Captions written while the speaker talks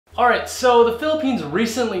Alright, so the Philippines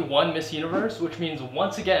recently won Miss Universe, which means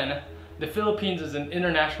once again, the Philippines is an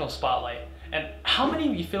international spotlight. And how many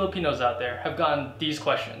of you Filipinos out there have gotten these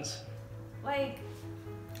questions? Like,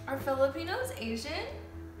 are Filipinos Asian?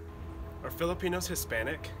 Are Filipinos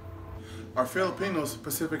Hispanic? Are Filipinos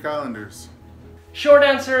Pacific Islanders? Short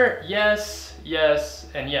answer, yes, yes,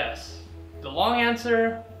 and yes. The long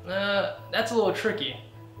answer, that's a little tricky.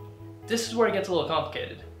 This is where it gets a little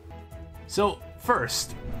complicated. So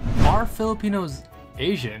first, are Filipinos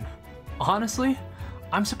Asian? Honestly,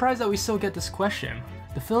 I'm surprised that we still get this question.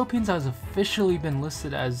 The Philippines has officially been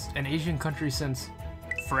listed as an Asian country since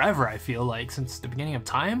forever, I feel like, since the beginning of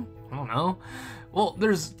time? I don't know. Well,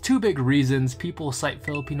 there's two big reasons people cite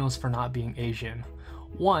Filipinos for not being Asian.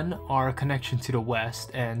 One, our connection to the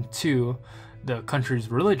West, and two, the country's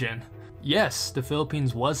religion. Yes, the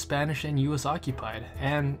Philippines was Spanish and US occupied,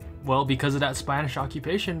 and well, because of that Spanish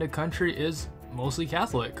occupation, the country is mostly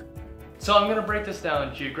Catholic. So I'm gonna break this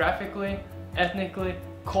down geographically, ethnically,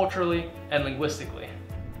 culturally, and linguistically.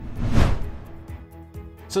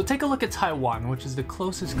 So take a look at Taiwan, which is the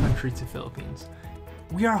closest country to Philippines.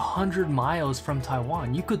 We are 100 miles from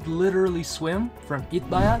Taiwan. You could literally swim from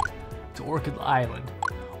Itbayat to Orchid Island.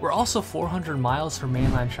 We're also 400 miles from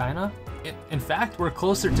mainland China. In fact, we're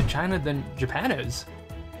closer to China than Japan is.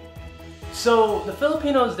 So the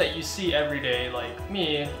Filipinos that you see every day, like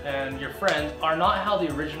me and your friends, are not how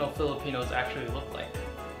the original Filipinos actually look like.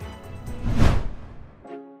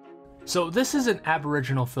 So this is an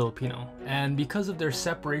Aboriginal Filipino, and because of their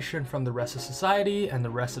separation from the rest of society and the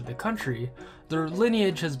rest of the country, their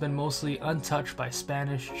lineage has been mostly untouched by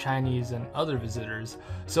Spanish, Chinese, and other visitors,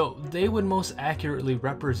 so they would most accurately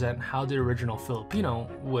represent how the original Filipino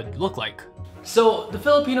would look like. So the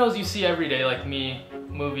Filipinos you see every day, like me,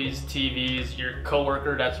 movies, TVs, your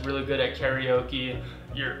coworker that's really good at karaoke,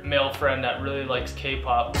 your male friend that really likes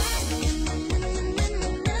K-pop,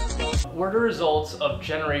 were the results of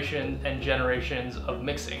generations and generations of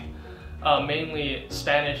mixing, mainly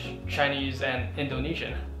Spanish, Chinese, and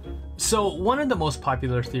Indonesian. So one of the most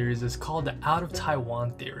popular theories is called the out of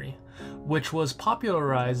Taiwan theory, which was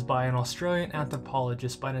popularized by an Australian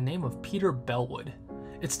anthropologist by the name of Peter Bellwood.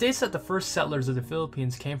 It states that the first settlers of the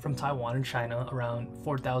Philippines came from Taiwan and China around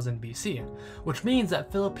 4000 BC, which means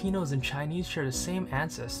that Filipinos and Chinese share the same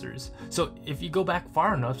ancestors. So if you go back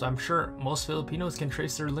far enough, I'm sure most Filipinos can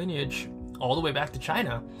trace their lineage all the way back to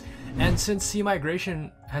China. And since sea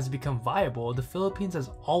migration has become viable, the Philippines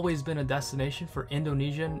has always been a destination for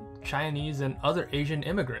Indonesian, Chinese, and other Asian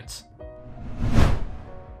immigrants.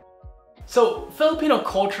 So Filipino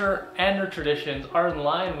culture and their traditions are in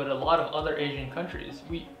line with a lot of other Asian countries.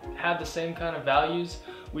 We have the same kind of values.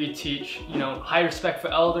 We teach, high respect for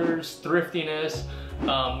elders, thriftiness.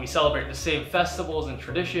 We celebrate the same festivals and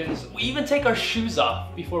traditions. We even take our shoes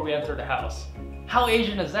off before we enter the house. How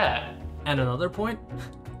Asian is that? And another point,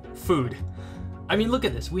 food. I mean, look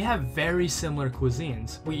at this. We have very similar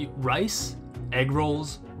cuisines. We eat rice, egg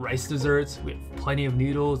rolls, rice desserts. We have plenty of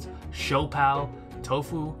noodles, siopao,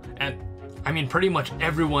 tofu, and I mean, pretty much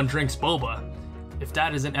everyone drinks boba. If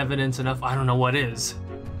that isn't evidence enough, I don't know what is.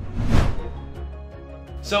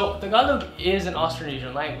 So Tagalog is an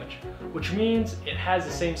Austronesian language, which means it has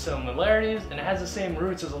the same similarities and it has the same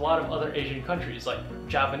roots as a lot of other Asian countries like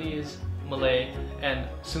Japanese, Malay, and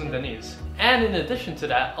Sundanese. And in addition to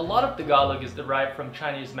that, a lot of Tagalog is derived from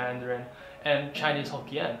Chinese Mandarin and Chinese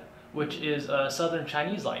Hokkien, which is a Southern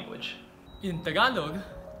Chinese language. In Tagalog,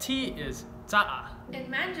 tea is tsaa. In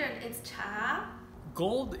Mandarin, it's cha.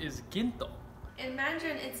 Gold is ginto. In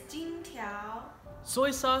Mandarin, it's jing tiao.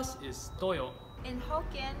 Soy sauce is toyo. In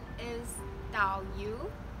Hokkien is dao yu.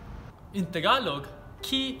 In Tagalog,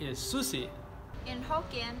 key is susi. In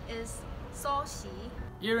Hokkien is so xi.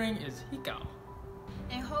 Earring is hikaw.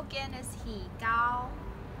 In Hokkien is hi gao.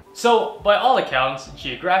 So, by all accounts,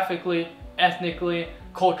 geographically, ethnically,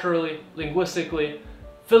 culturally, linguistically,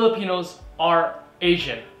 Filipinos are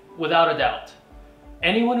Asian, without a doubt.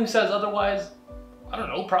 Anyone who says otherwise, I don't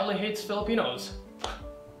know, probably hates Filipinos.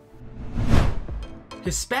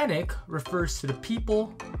 Hispanic refers to the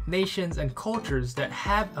people, nations, and cultures that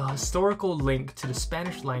have a historical link to the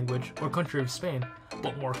Spanish language or country of Spain.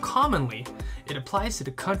 But more commonly, it applies to the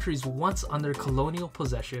countries once under colonial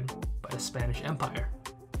possession by the Spanish Empire.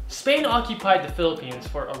 Spain occupied the Philippines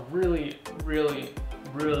for a really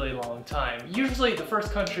long time. Usually the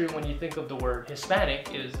first country when you think of the word Hispanic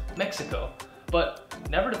is Mexico, but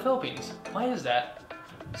never the Philippines. Why is that?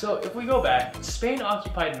 So if we go back, Spain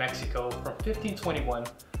occupied Mexico from 1521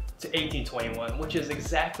 to 1821, which is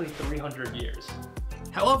exactly 300 years.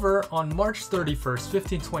 However, on March 31st,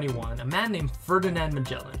 1521, a man named Ferdinand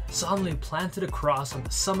Magellan solemnly planted a cross on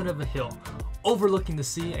the summit of a hill overlooking the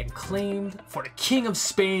sea and claimed for the King of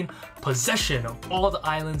Spain possession of all the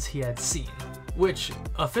islands he had seen, which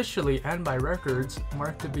officially and by records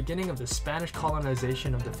marked the beginning of the Spanish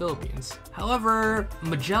colonization of the Philippines. However,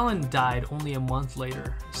 Magellan died only a month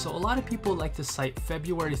later, so a lot of people like to cite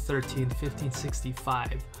February 13,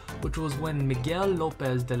 1565, which was when Miguel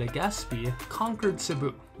Lopez de Legazpi conquered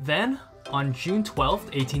Cebu. Then, on June 12,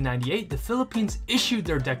 1898, the Philippines issued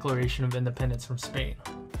their Declaration of Independence from Spain.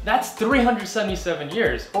 That's 377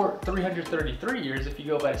 years, or 333 years if you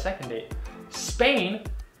go by the second date. Spain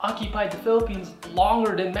occupied the Philippines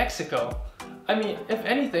longer than Mexico. I mean, if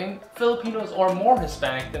anything, Filipinos are more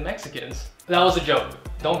Hispanic than Mexicans. That was a joke.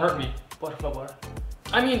 Don't hurt me, por favor.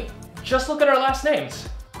 I mean, just look at our last names.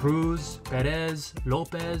 Cruz, Perez,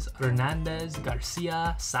 Lopez, Hernandez,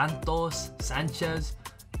 Garcia, Santos, Sanchez.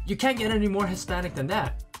 You can't get any more Hispanic than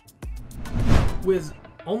that. With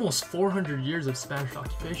almost 400 years of Spanish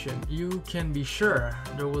occupation, you can be sure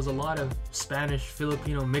there was a lot of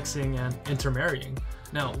Spanish-Filipino mixing and intermarrying.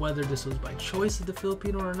 Now, whether this was by choice of the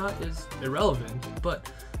Filipino or not is irrelevant,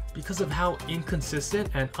 but because of how inconsistent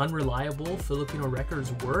and unreliable Filipino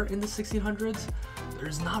records were in the 1600s,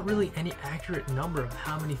 there's not really any accurate number of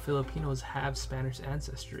how many Filipinos have Spanish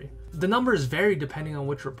ancestry. The numbers vary depending on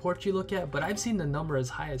which report you look at, but I've seen the number as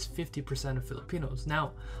high as 50% of Filipinos.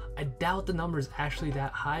 Now, I doubt the number is actually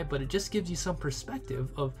that high, but it just gives you some perspective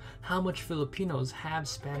of how much Filipinos have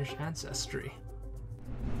Spanish ancestry.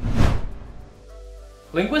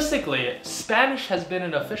 Linguistically, Spanish has been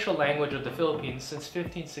an official language of the Philippines since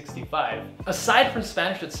 1565. Aside from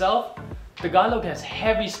Spanish itself, Tagalog has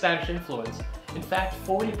heavy Spanish influence. In fact,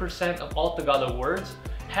 40% of all Tagalog words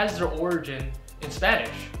has their origin in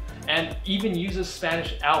Spanish, and even uses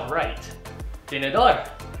Spanish outright. Tenedor,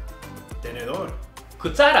 Tenedor.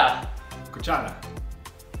 cuchara, Cuchara.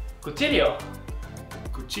 cuchillo,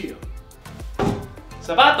 Cuchillo.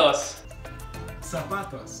 zapatos,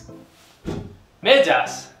 Zapatos.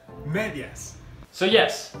 medias. Medias. So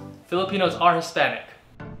yes, Filipinos are Hispanic.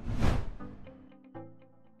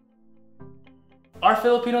 Are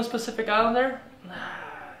Filipinos Pacific Islander?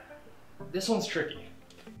 This one's tricky.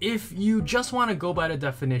 If you just want to go by the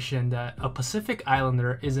definition that a Pacific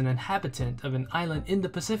Islander is an inhabitant of an island in the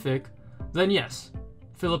Pacific, then yes,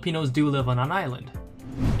 Filipinos do live on an island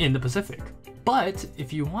in the Pacific. But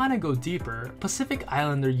if you want to go deeper, Pacific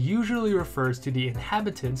Islander usually refers to the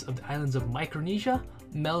inhabitants of the islands of Micronesia,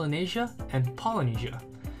 Melanesia, and Polynesia.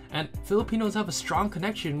 And Filipinos have a strong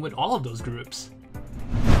connection with all of those groups.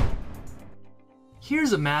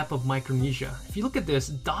 Here's a map of Micronesia. If you look at this,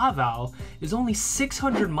 Davao is only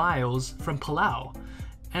 600 miles from Palau.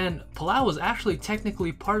 And Palau was actually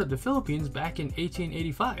technically part of the Philippines back in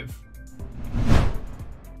 1885.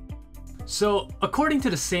 So, according to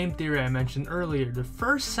the same theory I mentioned earlier, the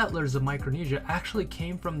first settlers of Micronesia actually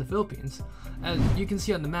came from the Philippines. As you can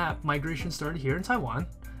see on the map, migration started here in Taiwan,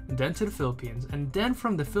 and then to the Philippines, and then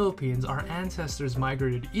from the Philippines, our ancestors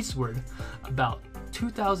migrated eastward about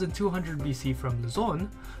 2200 BC from Luzon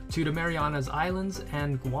to the Marianas Islands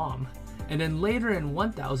and Guam, and then later in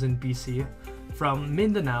 1000 BC from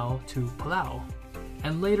Mindanao to Palau,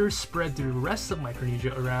 and later spread to the rest of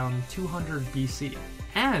Micronesia around 200 BC.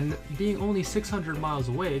 And being only 600 miles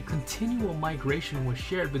away, continual migration was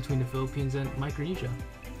shared between the Philippines and Micronesia,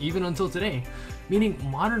 even until today, meaning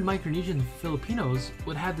modern Micronesian Filipinos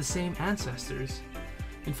would have the same ancestors.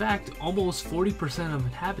 In fact, almost 40% of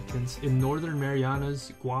inhabitants in northern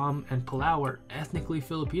Marianas, Guam, and Palau are ethnically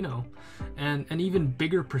Filipino, and an even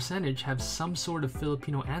bigger percentage have some sort of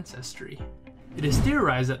Filipino ancestry. It is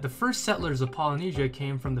theorized that the first settlers of Polynesia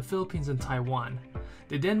came from the Philippines and Taiwan.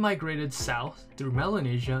 They then migrated south through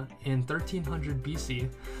Melanesia in 1300 BC,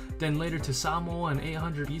 then later to Samoa in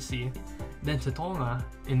 800 BC, then to Tonga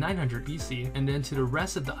in 900 BC, and then to the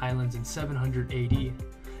rest of the islands in 700 AD.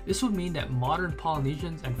 This would mean that modern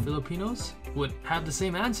Polynesians and Filipinos would have the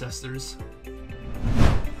same ancestors.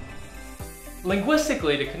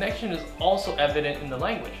 Linguistically, the connection is also evident in the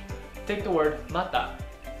language. Take the word mata.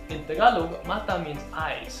 In Tagalog, mata means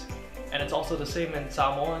eyes, and it's also the same in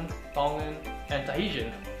Samoan, Tongan, and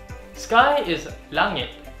Tahitian. Sky is langit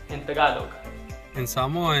in Tagalog. In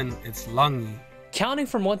Samoan, it's langi. Counting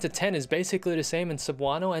from 1 to 10 is basically the same in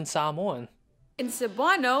Cebuano and Samoan. In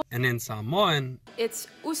Cebuano, And in Samoan, it's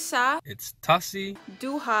usa, it's tasi,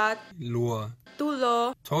 duhat, lua,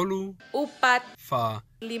 tulo, tolu, upat, fa,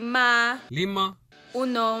 lima, lima,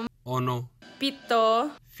 unom, ono, pito,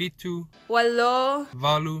 fitu, walo,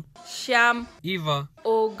 valu, siyam, iva,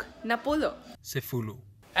 og napulo. sefulu.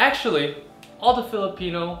 Actually, all the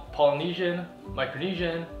Filipino, Polynesian,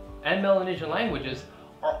 Micronesian, and Melanesian languages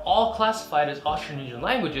are all classified as Austronesian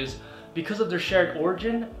languages because of their shared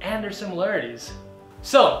origin and their similarities.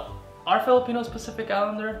 So, are Filipinos Pacific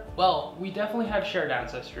Islander? Well, we definitely have shared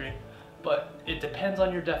ancestry, but it depends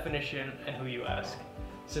on your definition and who you ask.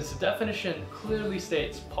 Since the definition clearly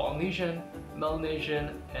states Polynesian,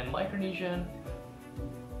 Melanesian, and Micronesian,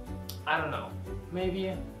 I don't know,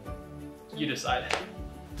 maybe you decide.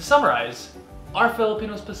 To summarize, are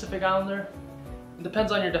Filipinos Pacific Islander? It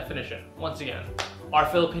depends on your definition. Once again, are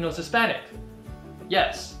Filipinos Hispanic?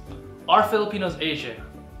 Yes. Are Filipinos Asian?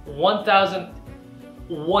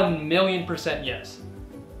 1,000,000,000% yes.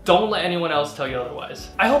 Don't let anyone else tell you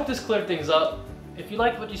otherwise. I hope this cleared things up. If you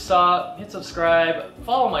liked what you saw, hit subscribe,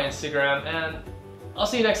 follow my Instagram, and I'll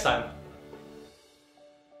see you next time.